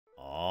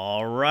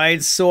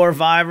Alright,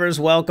 survivors,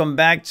 welcome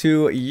back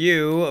to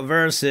You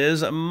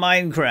versus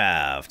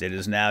Minecraft. It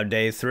is now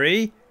day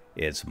 3,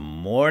 it's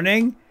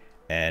morning,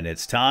 and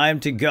it's time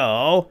to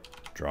go,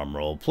 drum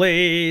roll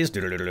please,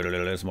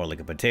 it's more like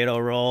a potato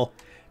roll,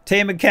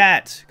 tame a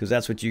cat, because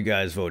that's what you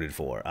guys voted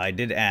for. I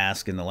did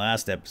ask in the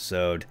last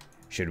episode,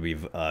 should we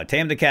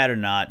tame the cat or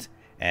not,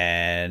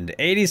 and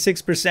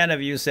 86%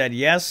 of you said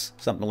yes,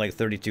 something like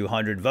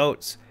 3,200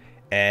 votes,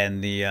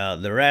 and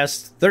the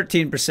rest,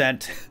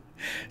 13%,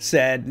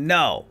 said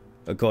no,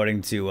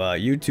 according to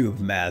YouTube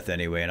math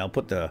anyway, and I'll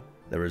put the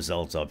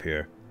results up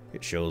here.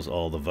 It shows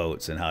all the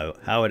votes and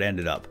how it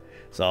ended up.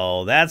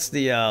 So that's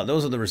the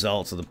those are the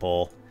results of the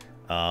poll.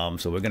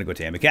 So we're gonna go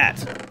tame a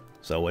cat.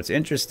 So what's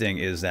interesting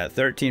is that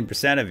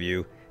 13% of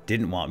you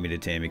didn't want me to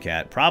tame a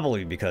cat,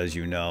 probably because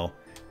you know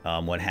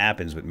what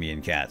happens with me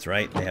and cats,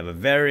 right? They have a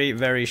very,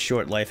 very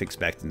short life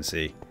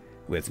expectancy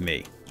with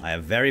me. I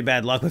have very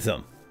bad luck with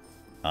them,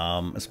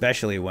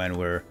 especially when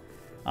we're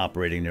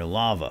operating near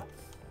lava.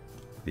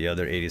 The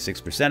other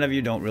 86% of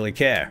you don't really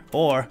care,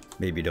 or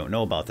maybe you don't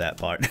know about that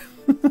part,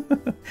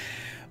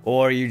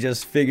 or you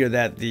just figure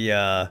that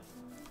the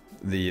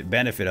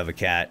benefit of a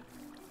cat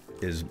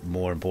is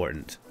more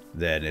important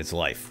than its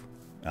life.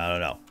 I don't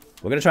know.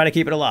 We're gonna try to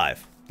keep it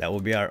alive. That will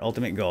be our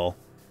ultimate goal.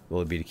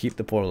 Will be to keep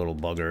the poor little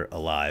bugger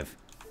alive,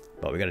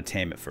 but we gotta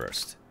tame it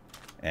first.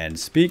 And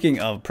speaking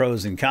of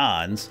pros and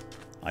cons,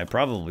 I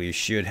probably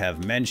should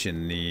have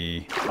mentioned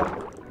the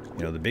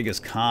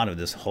biggest con of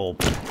this whole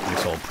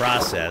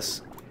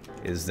process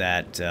is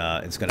that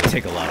it's going to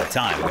take a lot of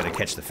time. We're going to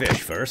catch the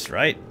fish first,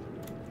 right?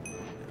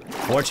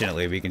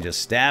 Fortunately, we can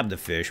just stab the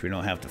fish. We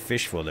don't have to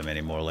fish for them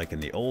anymore like in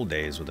the old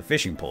days with a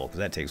fishing pole, because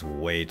that takes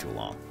way too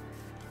long.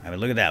 I mean,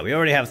 look at that. We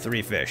already have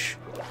 3 fish.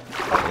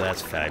 So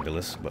that's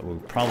fabulous, but we're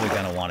probably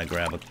going to want to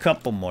grab a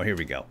couple more. Here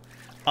we go.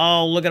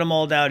 Oh, look at them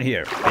all down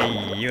here.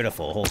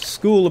 Beautiful. A whole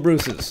school of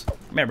Bruces.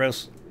 Come here,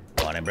 Bruce.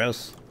 Go on in,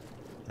 Bruce.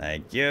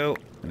 Thank you.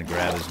 I'm going to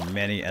grab as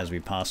many as we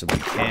possibly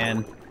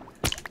can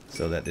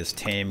so that this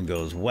tame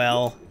goes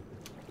well.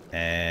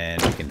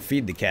 And we can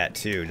feed the cat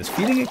too. Does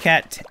feeding a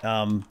cat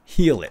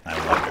heal it,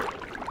 I wonder?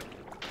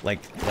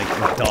 Like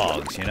with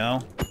dogs, you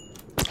know?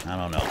 I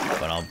don't know.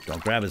 But I'll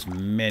grab as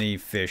many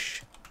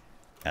fish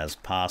as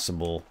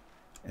possible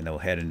and then we'll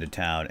head into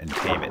town and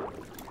tame it.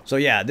 So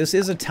yeah, this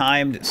is a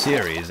timed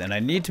series and I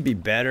need to be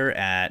better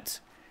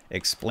at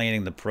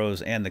explaining the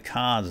pros and the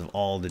cons of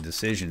all the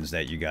decisions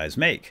that you guys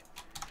make.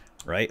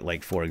 Right?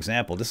 Like, for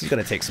example, this is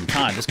going to take some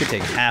time. This could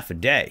take half a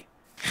day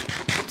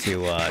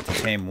to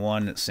tame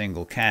one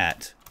single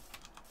cat.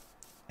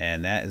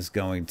 And that is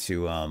going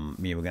to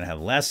mean we're going to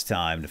have less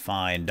time to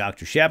find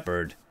Dr.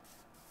 Shepherd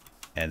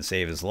and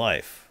save his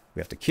life. We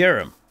have to cure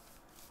him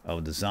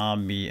of the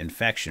zombie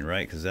infection,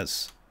 right?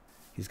 Because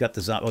he's got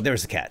the zombie. Oh,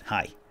 there's the cat.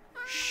 Hi.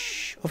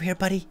 Shh. Over here,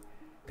 buddy.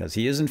 Because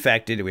he is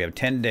infected. We have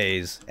 10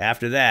 days.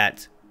 After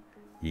that,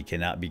 he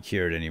cannot be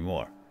cured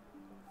anymore.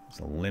 It's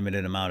a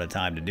limited amount of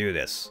time to do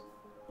this.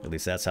 At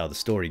least that's how the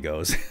story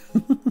goes.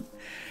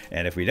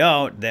 And if we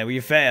don't, then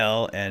we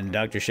fail, and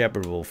Dr.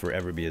 Shepherd will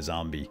forever be a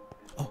zombie.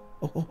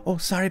 Oh,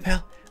 sorry,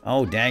 pal.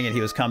 Oh, dang it, he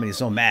was coming. He's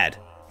so mad.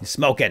 He's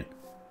smoking.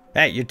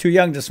 Hey, you're too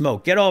young to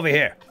smoke. Get over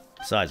here.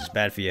 Besides, it's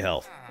bad for your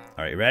health.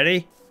 All right,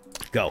 ready?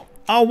 Go.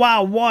 Oh,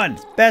 wow, 1.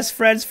 Best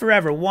friends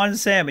forever. 1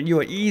 salmon. You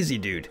are easy,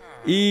 dude.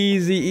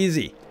 Easy,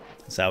 easy.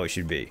 That's how it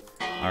should be.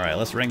 All right,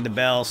 let's ring the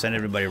bell, send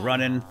everybody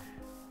running.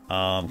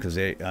 Because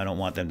I don't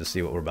want them to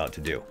see what we're about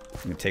to do.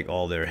 I'm going to take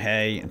all their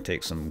hay and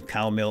take some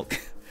cow milk.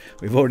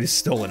 We've already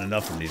stolen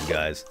enough from these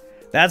guys.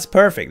 That's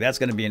perfect. That's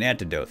going to be an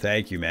antidote.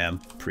 Thank you,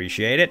 ma'am.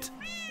 Appreciate it.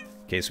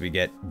 In case we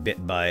get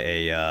bit by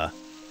a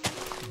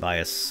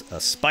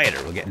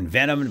spider. We're getting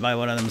venomed by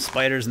one of them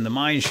spiders in the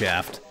mine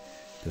shaft.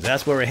 Because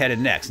that's where we're headed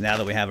next. Now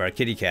that we have our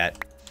kitty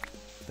cat,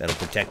 that'll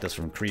protect us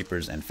from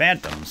creepers and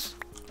phantoms.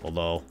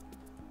 Although,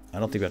 I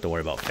don't think we have to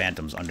worry about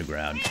phantoms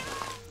underground.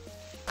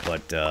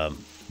 But,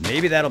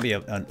 maybe that'll be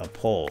a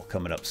poll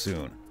coming up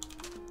soon.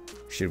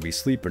 Should we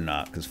sleep or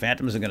not? Because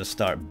phantoms are going to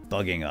start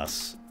bugging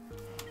us.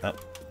 Oh,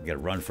 we got to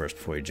run first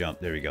before we jump.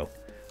 There we go.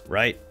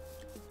 Right?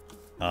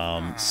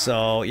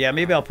 So, yeah,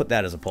 maybe I'll put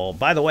that as a poll.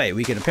 By the way,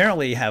 we can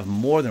apparently have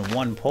more than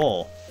 1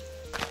 poll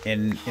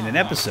in an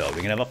episode.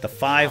 We can have up to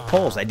 5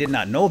 polls. I did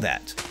not know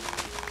that.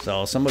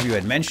 So, some of you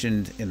had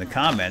mentioned in the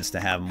comments to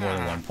have more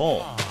than 1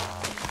 poll.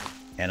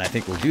 And I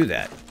think we'll do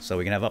that. So,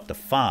 we can have up to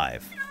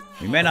 5.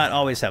 We may not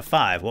always have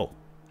 5. Whoa.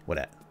 What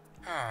at?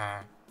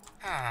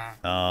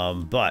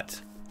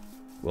 But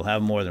we'll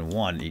have more than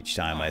 1 each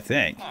time, I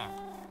think.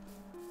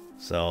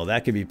 So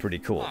that could be pretty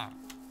cool.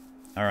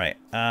 All right,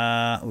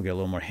 we'll get a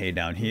little more hay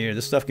down here.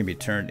 This stuff can be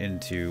turned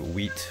into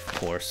wheat, of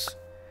course.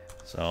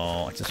 So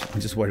I'm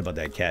just worried about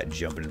that cat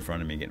jumping in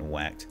front of me, getting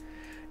whacked.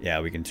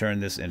 Yeah, we can turn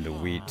this into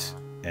wheat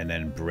and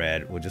then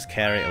bread. We'll just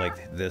carry it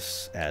like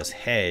this as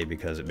hay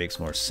because it makes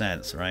more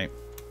sense, right?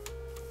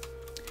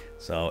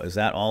 So is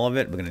that all of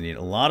it? We're gonna need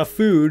a lot of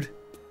food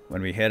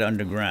when we head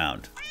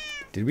underground.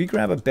 Did we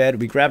grab a bed?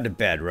 We grabbed a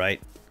bed,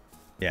 right?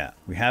 Yeah,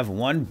 we have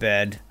 1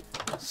 bed,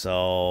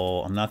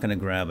 so I'm not gonna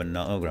grab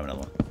another. Oh, grab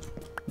another one.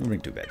 We'll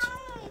bring 2 beds.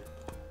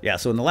 Yeah,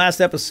 so in the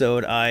last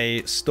episode,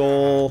 I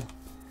stole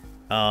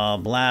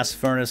blast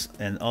furnace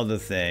and other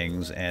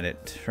things, and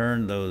it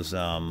turned those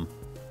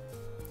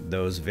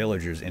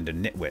villagers into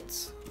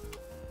nitwits.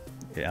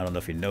 I don't know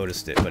if you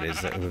noticed it, but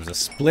it was a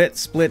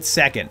split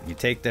second. You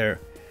take their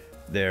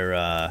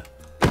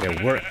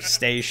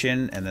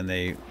workstation, and then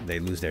they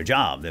lose their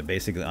job. They're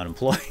basically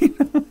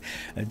unemployed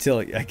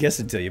until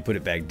you put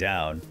it back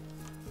down,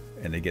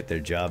 and they get their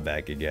job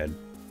back again.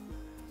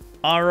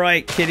 All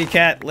right, kitty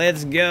cat,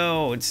 let's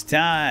go. It's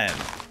time.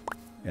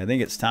 I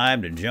think it's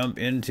time to jump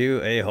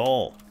into a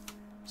hole.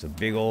 It's a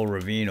big old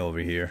ravine over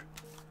here.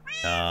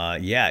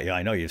 Yeah,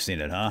 I know you've seen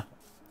it, huh?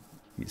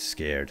 He's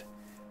scared.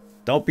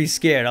 Don't be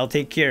scared. I'll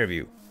take care of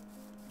you.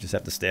 Just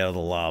have to stay out of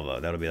the lava.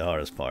 That'll be the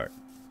hardest part.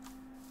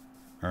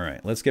 All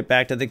right, let's get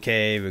back to the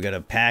cave. We're going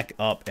to pack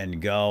up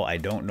and go. I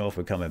don't know if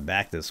we're coming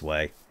back this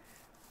way.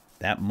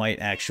 That might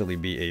actually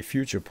be a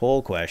future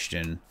poll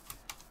question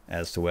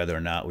as to whether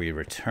or not we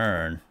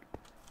return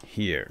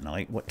here. Now,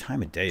 like, what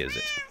time of day is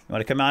it? You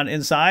want to come out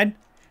inside?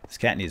 This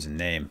cat needs a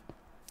name.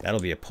 That'll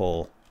be a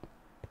poll.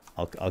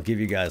 I'll give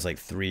you guys like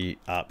 3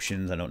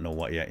 options. I don't know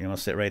what yet. You want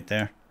to sit right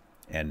there?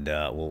 And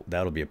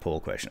that'll be a poll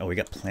question. Oh, we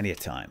got plenty of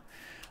time.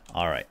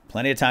 All right,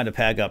 plenty of time to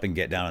pack up and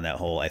get down in that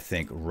hole, I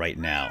think, right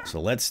now. So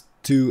let's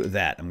do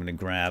that. I'm going to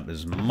grab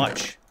as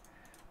much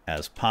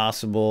as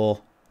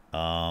possible.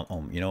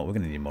 Oh, you know what? We're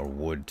going to need more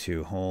wood,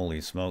 too.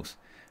 Holy smokes.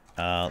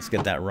 Let's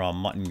get that raw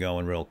mutton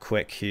going real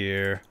quick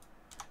here.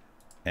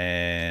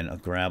 And I'll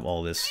grab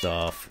all this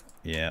stuff.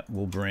 Yeah,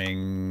 we'll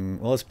bring...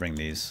 Well, let's bring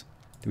these.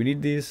 Do we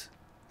need these?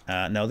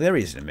 No, they're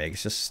easy to make.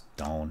 It's just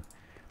stone.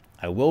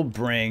 I will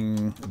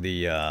bring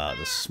the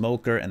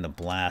smoker and the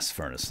blast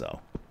furnace,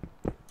 though.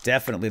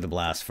 Definitely the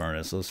blast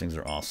furnace. Those things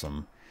are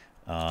awesome.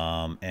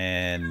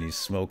 And the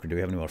smoker. Do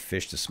we have any more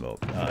fish to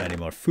smoke? Any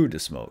more food to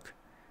smoke?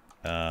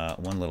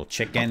 One little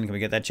chicken. Can we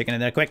get that chicken in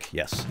there quick?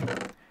 Yes.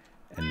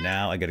 And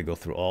now I got to go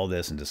through all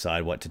this and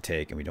decide what to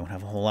take. And we don't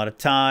have a whole lot of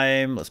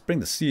time. Let's bring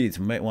the seeds.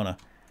 We might want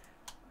to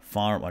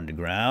farm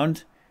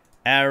underground.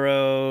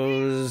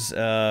 Arrows,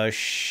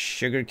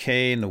 sugar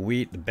cane, the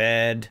wheat, the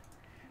bed.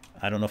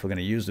 I don't know if we're going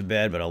to use the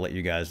bed, but I'll let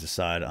you guys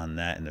decide on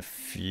that in the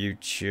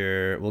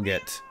future. We'll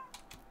get...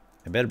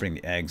 I better bring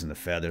the eggs and the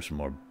feathers for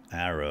more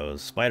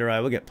arrows. Spider eye,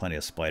 we'll get plenty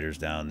of spiders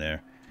down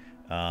there.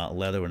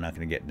 Leather, we're not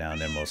going to get down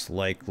there most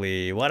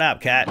likely. What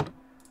up, cat?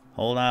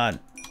 Hold on.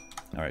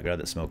 Alright, grab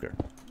that smoker.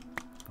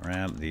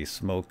 Grab the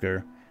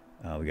smoker.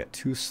 We got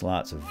 2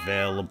 slots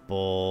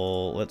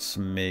available. Let's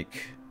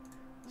make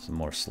some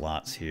more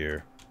slots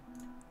here.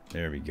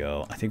 There we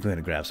go. I think we're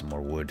going to grab some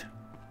more wood.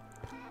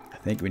 I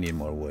think we need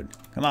more wood.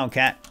 Come on,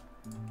 cat.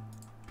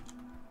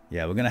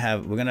 Yeah, we're gonna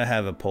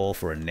have a poll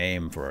for a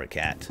name for our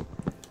cat,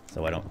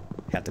 so I don't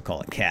have to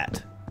call it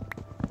cat.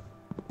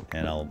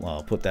 And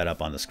I'll put that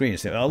up on the screen.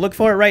 So I'll look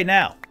for it right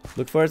now.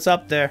 Look for it's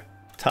up there,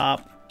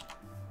 top,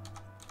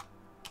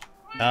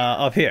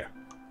 up here,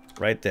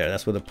 right there.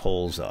 That's where the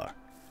polls are.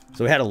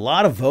 So we had a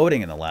lot of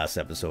voting in the last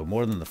episode,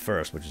 more than the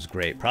first, which is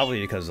great.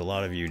 Probably because a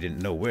lot of you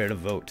didn't know where to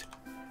vote,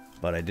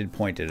 but I did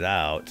point it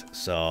out.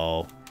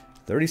 So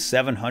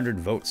 3,700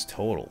 votes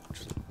total,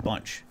 which is a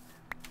bunch.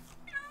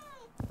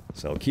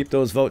 So keep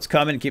those votes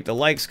coming, keep the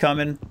likes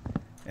coming,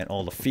 and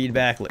all the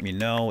feedback. Let me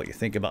know what you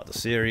think about the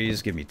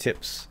series. Give me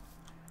tips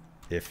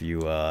if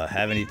you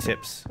have any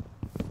tips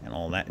and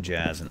all that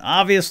jazz. And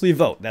obviously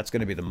vote. That's going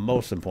to be the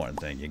most important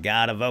thing. You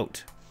gotta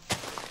vote.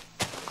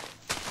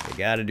 You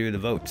gotta do the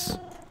votes.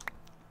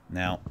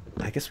 Now,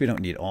 I guess we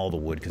don't need all the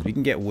wood because we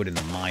can get wood in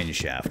the mine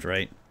shaft,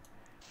 right?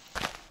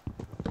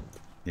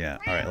 Yeah,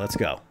 alright, let's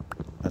go.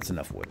 That's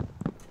enough wood.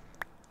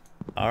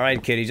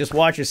 Alright, kitty, just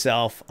watch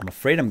yourself. I'm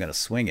afraid I'm going to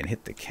swing and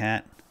hit the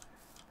cat.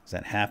 Does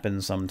that happen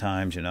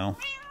sometimes, you know?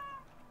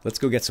 Let's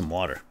go get some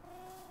water.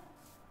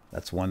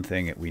 That's one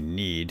thing that we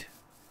need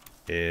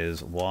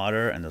is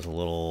water. And there's a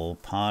little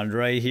pond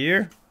right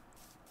here.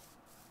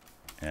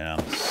 And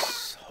I'm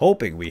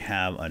hoping we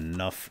have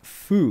enough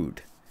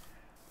food.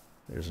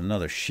 There's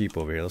another sheep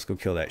over here. Let's go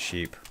kill that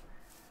sheep.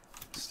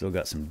 Still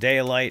got some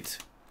daylight.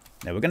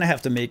 Now we're going to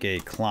have to make a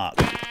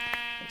clock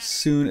as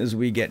soon as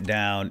we get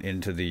down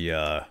into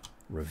the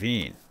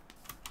ravine,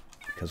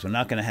 because we're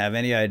not going to have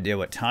any idea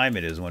what time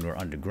it is when we're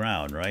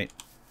underground, right?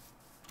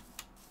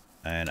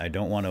 And I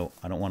don't want to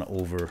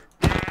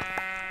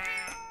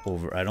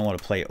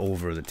play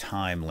over the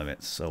time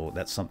limits, so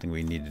that's something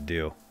we need to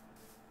do,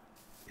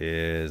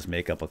 is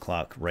make up a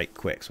clock right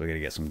quick. So we got to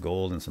get some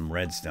gold and some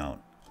redstone.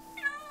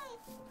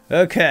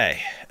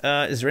 Okay,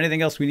 is there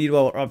anything else we need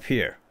while we're up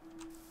here?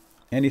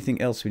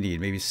 Anything else we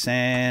need? Maybe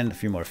sand, a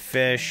few more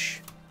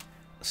fish.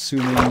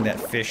 Assuming that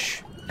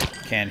fish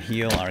can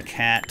heal our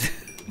cat.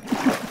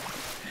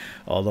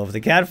 Although if the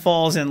cat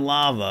falls in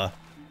lava,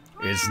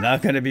 it's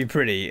not going to be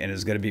pretty, and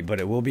it's going to be, but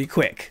it will be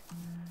quick.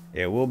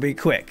 It will be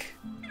quick.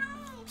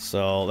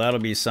 So that'll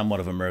be somewhat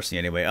of a mercy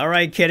anyway. All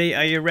right, kitty,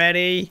 are you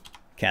ready?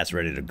 Cat's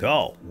ready to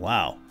go.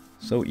 Wow,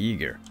 so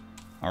eager.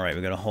 All right,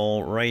 we got a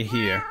hole right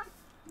here.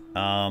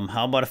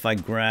 How about if I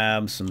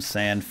grab some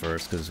sand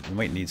first, because we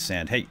might need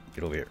sand. Hey,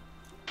 get over here.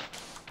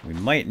 We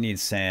might need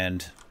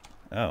sand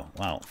Oh,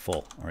 wow,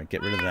 full. All right,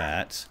 get rid of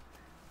that.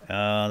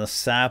 The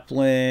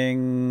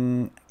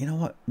sapling... You know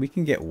what? We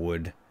can get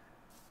wood.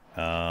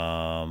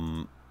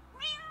 Yeah,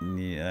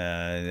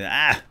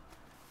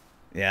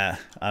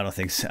 I don't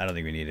think so. I don't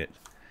think we need it.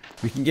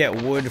 We can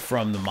get wood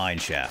from the mine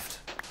shaft.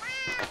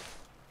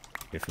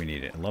 If we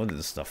need it. I love that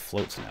this stuff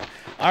floats now.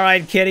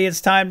 Alright, kitty, it's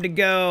time to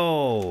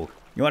go.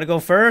 You want to go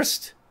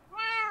first?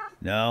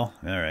 No?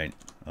 Alright,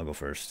 I'll go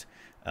first.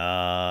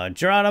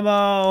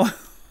 Geronimo!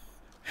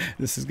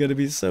 This is going to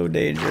be so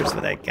dangerous for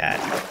that cat.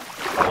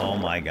 Oh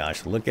my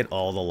gosh, look at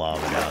all the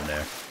lava down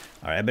there.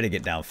 Alright, I better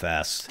get down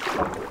fast.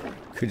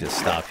 Could just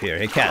stop here.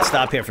 Hey, cat,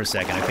 stop here for a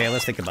second, okay?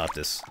 Let's think about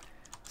this.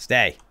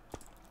 Stay.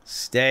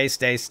 Stay,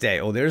 stay, stay.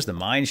 Oh, there's the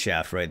mine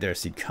shaft right there.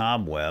 See,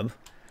 cobweb.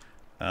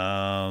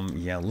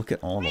 Yeah, look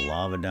at all the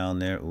lava down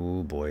there.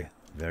 Ooh, boy.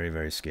 Very,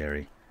 very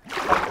scary.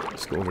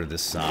 Let's go over to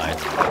this side.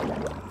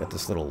 Got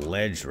this little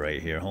ledge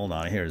right here. Hold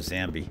on, here's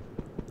Zambi.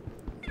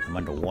 I'm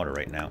underwater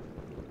right now.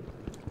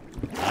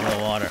 Out of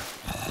the water.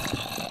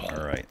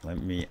 Alright, let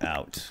me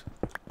out.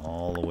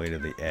 All the way to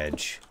the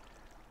edge.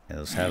 And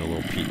let's have a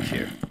little peek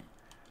here.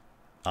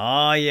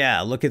 Oh,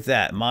 yeah, look at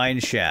that. Mine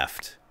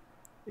shaft.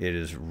 It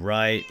is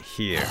right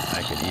here.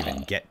 I could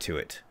even get to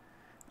it.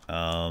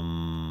 How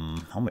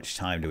much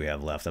time do we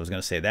have left? I was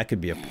going to say that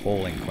could be a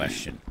polling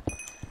question.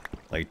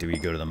 Like, do we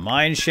go to the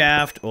mine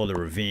shaft or the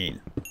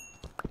ravine?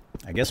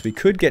 I guess we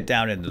could get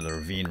down into the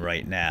ravine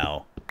right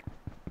now.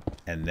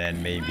 And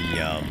then maybe,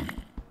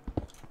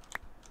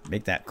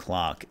 make that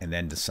clock and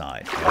then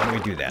decide. Yeah, why don't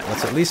we do that?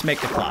 Let's at least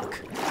make the clock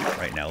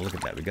right now. Look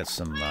at that. We got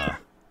some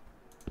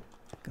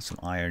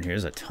iron here.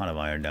 There's a ton of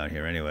iron down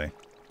here anyway.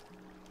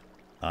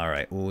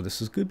 Alright. Oh,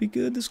 this is gonna be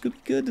good. This could be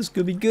good. This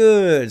could be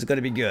good. It's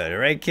gonna be good.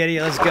 Alright,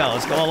 kitty, let's go.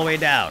 Let's go all the way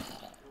down.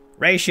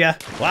 Race ya.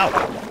 Wow.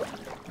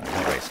 Right,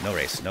 no race. No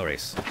race. No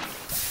race.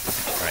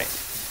 Alright.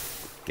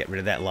 Get rid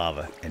of that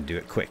lava and do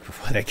it quick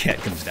before that cat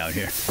comes down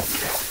here.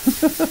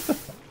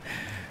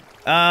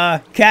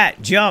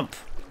 Cat, jump.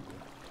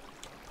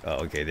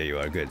 Oh, okay, there you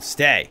are. Good.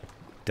 Stay.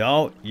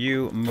 Don't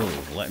you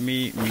move. Let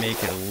me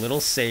make it a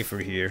little safer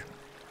here.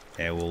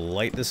 And we'll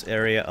light this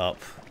area up.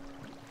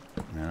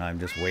 And I'm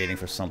just waiting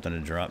for something to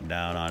drop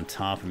down on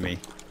top of me.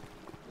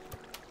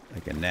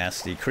 Like a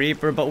nasty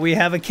creeper. But we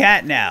have a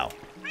cat now.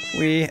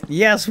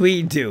 Yes,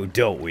 we do,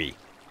 don't we?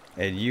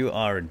 And you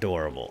are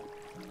adorable.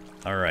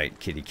 Alright,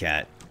 kitty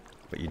cat.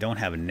 But you don't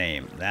have a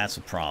name. That's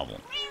a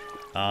problem.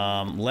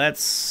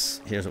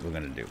 Here's what we're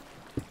gonna do.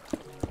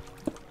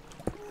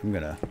 I'm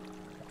gonna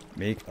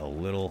make a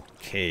little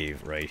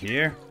cave right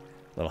here.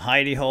 Little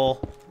hidey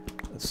hole.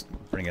 Let's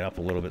bring it up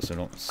a little bit so I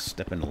don't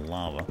step into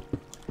lava.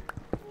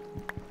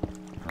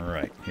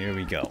 Alright, here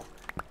we go.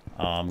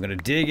 I'm gonna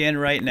dig in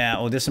right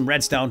now. Oh, there's some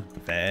redstone.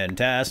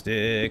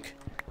 Fantastic.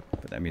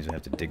 But that means I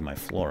have to dig my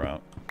floor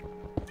out.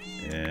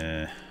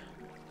 Yeah.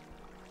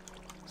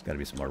 There's gotta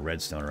be some more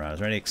redstone around. Is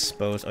there any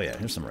exposed? Oh yeah,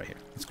 here's some right here.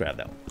 Let's grab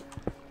that one.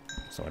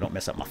 So I don't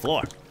mess up my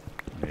floor.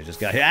 I just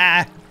got here.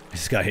 Ah! I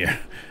just got here.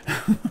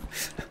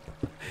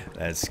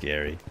 That's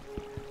scary.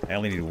 I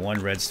only need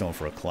one redstone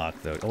for a clock,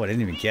 though. Oh, I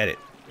didn't even get it.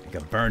 It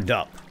got burned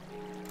up.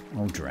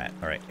 Oh, drat.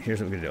 Alright, here's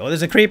what we're gonna do. Oh,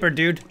 there's a creeper,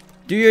 dude.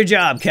 Do your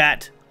job,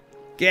 cat.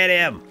 Get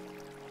him.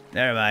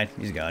 Never mind.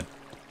 He's gone.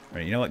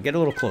 Alright, you know what? Get a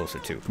little closer,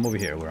 too. Come over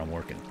here where I'm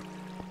working.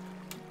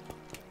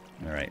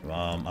 Alright,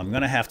 I'm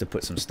gonna have to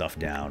put some stuff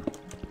down.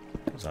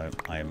 Because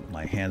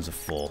my hands are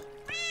full.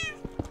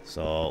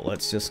 So,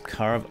 let's just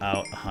carve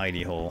out a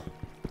hidey hole.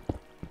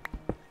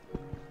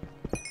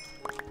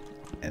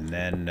 And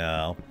then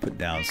I'll put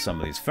down some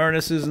of these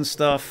furnaces and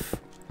stuff.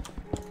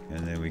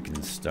 And then we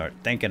can start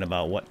thinking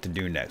about what to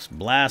do next.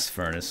 Blast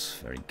furnace.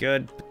 Very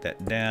good. Put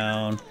that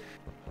down.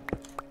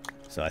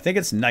 So I think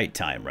it's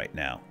nighttime right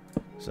now.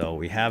 So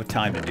we have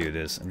time to do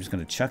this. I'm just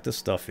going to chuck the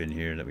stuff in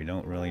here that we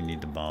don't really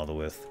need to bother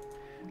with.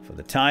 For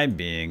the time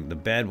being, the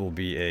bed will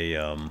be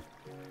a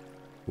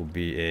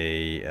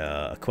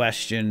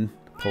question,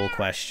 poll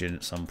question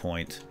at some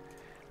point.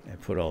 And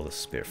put all the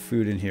spare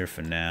food in here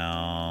for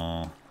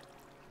now.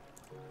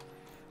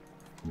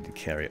 Need to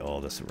carry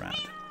all this around.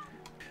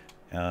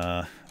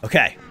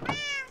 Okay.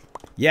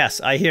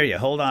 Yes, I hear you.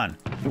 Hold on.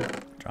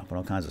 Dropping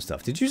all kinds of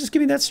stuff. Did you just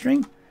give me that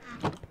string?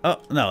 Oh,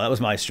 no, that was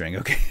my string.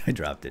 Okay, I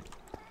dropped it.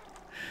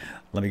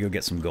 Let me go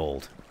get some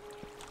gold.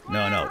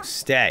 No,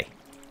 stay.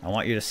 I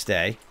want you to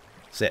stay.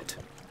 Sit.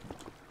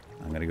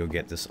 I'm going to go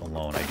get this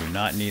alone. I do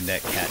not need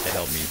that cat to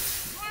help me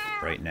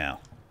right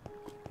now.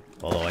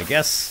 Although, I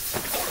guess,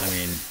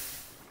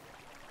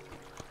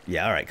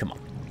 yeah, alright, come on.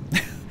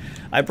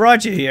 I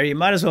brought you here. You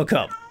might as well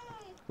come.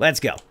 Let's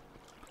go.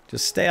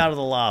 Just stay out of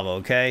the lava,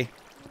 okay?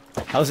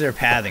 How's their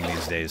pathing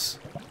these days?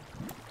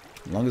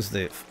 As long as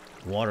the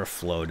water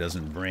flow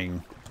doesn't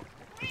bring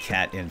the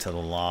cat into the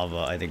lava,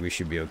 I think we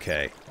should be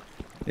okay.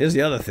 Here's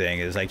the other thing,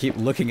 is I keep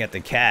looking at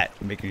the cat,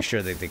 making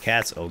sure that the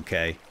cat's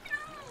okay.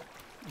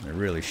 It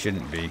really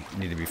shouldn't be. You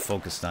need to be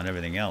focused on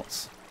everything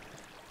else.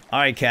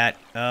 Alright, cat.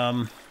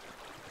 Some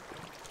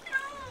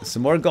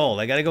more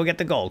gold. I gotta go get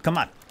the gold. Come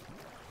on.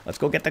 Let's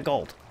go get the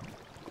gold.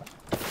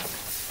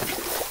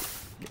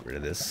 Get rid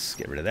of this.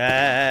 Get rid of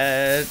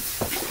that.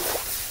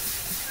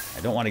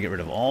 I don't want to get rid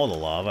of all the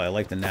lava. I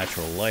like the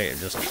natural light. I'm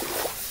just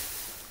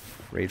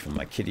afraid from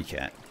my kitty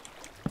cat.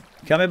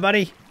 Come in,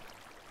 buddy.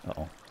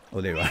 Uh-oh.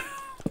 Oh, there you are.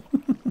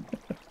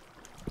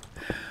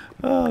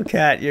 Oh,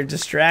 cat, you're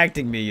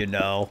distracting me, you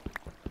know.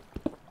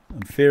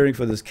 I'm fearing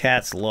for this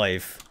cat's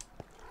life.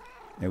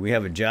 And we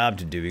have a job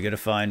to do. We gotta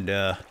find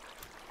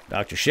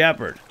Dr.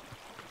 Shepard.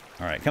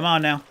 Alright, come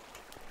on now.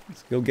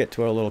 Let's go get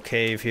to our little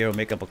cave here. We'll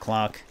make up a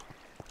clock.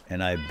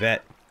 And I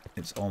bet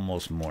it's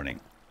almost morning.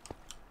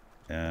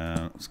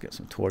 Let's get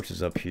some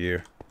torches up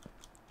here.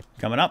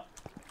 Coming up.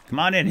 Come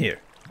on in here.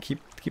 Keep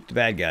the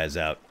bad guys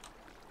out.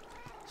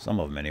 Some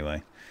of them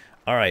anyway.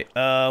 Alright,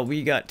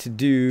 we got to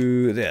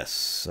do this.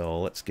 So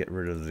let's get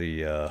rid of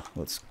the,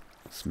 let's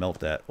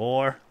smelt that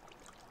ore.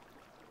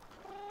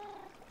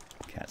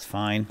 Cat's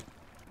fine.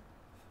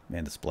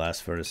 Man, this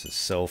blast furnace is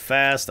so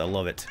fast. I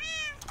love it.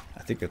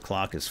 I think a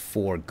clock is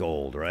 4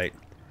 gold, right?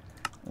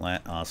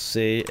 Let us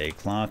see. A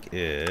clock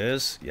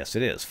is... Yes,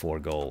 it is 4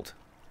 gold.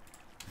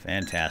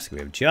 Fantastic. We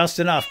have just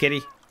enough,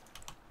 kitty.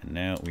 And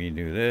now we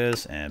do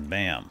this, and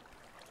bam.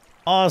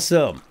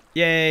 Awesome.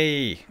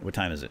 Yay. What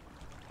time is it?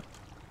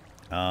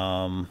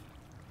 Looks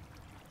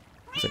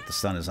like the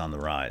sun is on the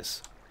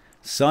rise.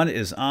 Sun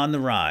is on the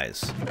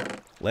rise.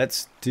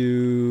 Let's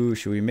do...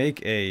 Should we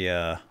make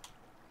a...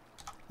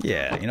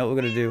 Yeah, you know what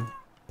we're going to do?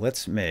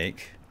 Let's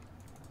make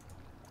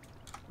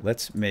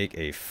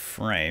a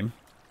frame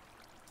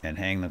and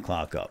hang the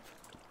clock up.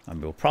 I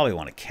mean, we'll probably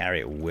want to carry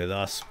it with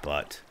us,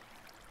 but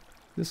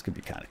this could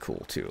be kind of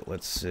cool too.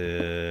 Let's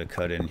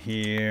cut in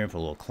here, put a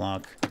little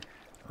clock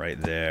right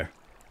there.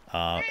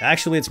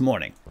 Actually, it's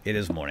morning. It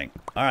is morning.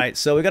 All right,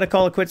 so we got to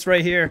call it quits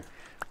right here.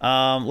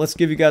 Let's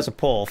give you guys a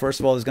poll. First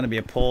of all, there's going to be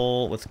a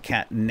poll with the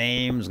cat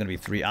name. There's going to be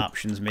 3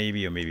 options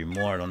maybe, or maybe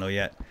more. I don't know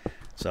yet.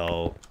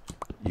 So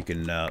you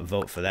can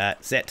vote for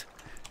that. Sit.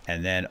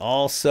 And then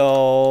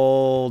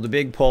also the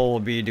big poll will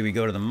be, do we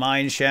go to the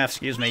mine shaft?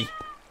 Excuse me,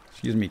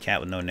 cat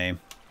with no name.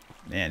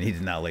 Man, he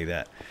did not like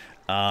that.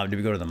 Do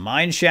we go to the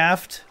mine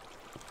shaft?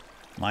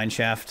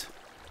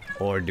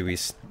 Or do we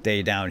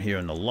stay down here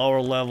in the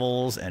lower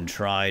levels and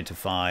try to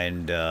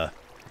find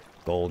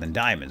gold and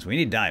diamonds? We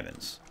need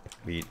diamonds.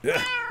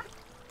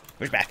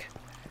 Push back.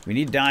 We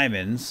need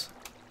diamonds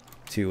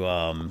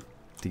to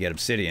get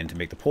obsidian, to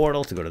make the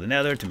portal, to go to the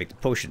nether, to make the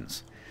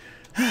potions.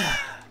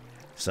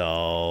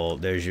 So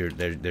there's your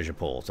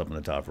poll. It's up on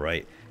the top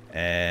right,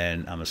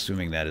 and I'm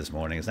assuming that is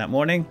morning. Is that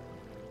morning?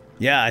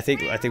 Yeah, I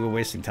think we're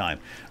wasting time.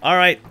 All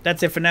right,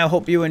 that's it for now.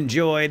 Hope you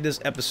enjoyed this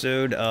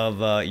episode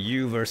of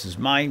You versus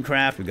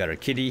Minecraft. We got our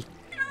kitty,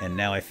 and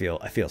now I feel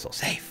so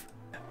safe.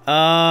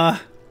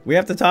 We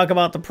have to talk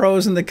about the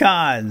pros and the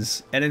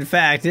cons. And in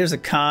fact, here's a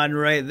con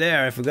right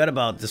there. I forgot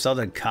about this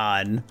other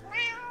con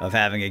of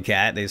having a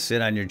cat. They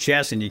sit on your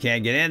chest and you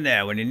can't get in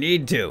there when you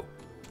need to.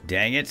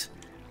 Dang it.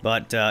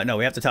 But no,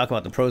 we have to talk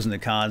about the pros and the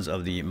cons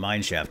of the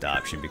mineshaft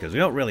option, because we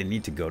don't really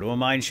need to go to a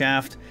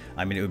mineshaft.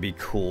 I mean, it would be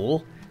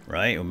cool,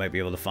 right? We might be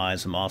able to find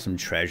some awesome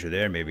treasure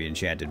there, maybe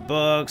enchanted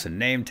books, a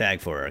name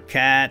tag for our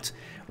cat,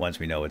 once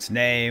we know its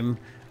name,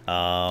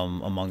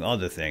 among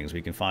other things.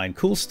 We can find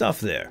cool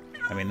stuff there.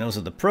 I mean, those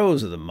are the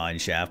pros of the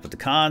mineshaft, but the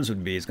cons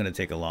would be it's going to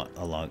take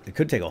it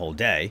could take a whole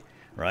day,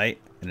 right?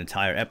 An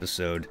entire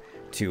episode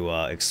to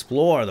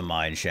explore the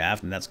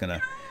mineshaft, and that's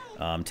going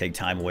to take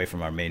time away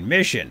from our main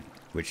mission,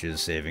 which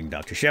is saving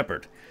Dr.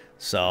 Shepard.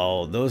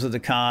 So those are the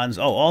cons.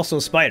 Oh, also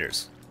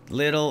spiders.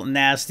 Little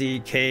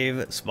nasty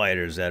cave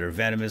spiders that are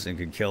venomous and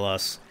could kill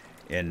us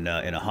in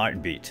a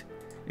heartbeat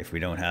if we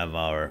don't have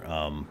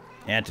our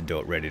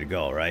antidote ready to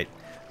go, right?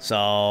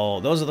 So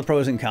those are the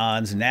pros and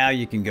cons. Now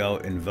you can go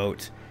and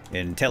vote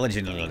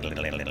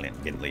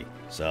intelligently.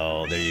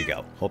 So there you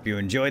go. Hope you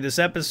enjoyed this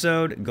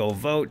episode. Go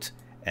vote,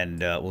 and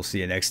we'll see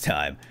you next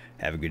time.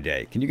 Have a good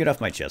day. Can you get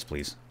off my chest,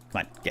 please?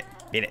 Come on,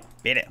 beat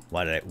it.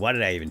 Why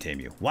did I even tame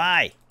you?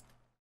 Why?